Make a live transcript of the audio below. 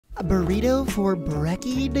A burrito for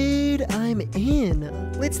brekkie, dude? I'm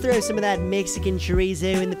in. Let's throw some of that Mexican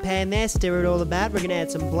chorizo in the pan there, stir it all about. We're gonna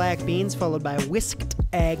add some black beans, followed by whisked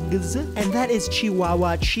eggs. And that is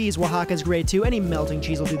Chihuahua cheese. Oaxaca's great too. Any melting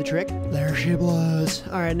cheese will do the trick. There she blows.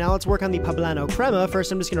 Alright, now let's work on the poblano crema.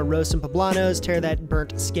 First, I'm just gonna roast some poblanos, tear that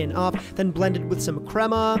burnt skin off, then blend it with some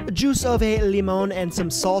crema, juice of a limon, and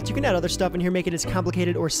some salt. You can add other stuff in here, make it as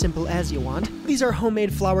complicated or simple as you want. These are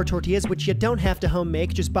homemade flour tortillas, which you don't have to home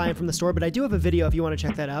make, just buy them from the store, but I do have a video if you want to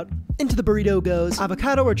check that out. Into the burrito goes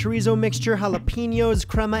avocado or chorizo mixture, jalapenos,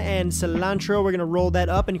 crema, and cilantro. We're gonna roll that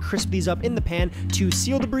up and crisp these up in the pan to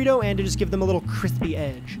seal the burrito and to just give them a little crispy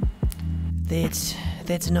edge. That's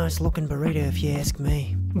a nice looking burrito if you ask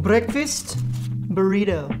me. Breakfast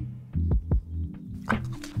burrito.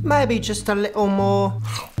 Maybe just a little more.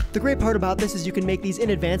 The great part about this is you can make these in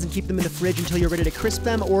advance and keep them in the fridge until you're ready to crisp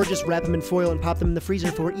them, or just wrap them in foil and pop them in the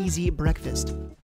freezer for easy breakfast.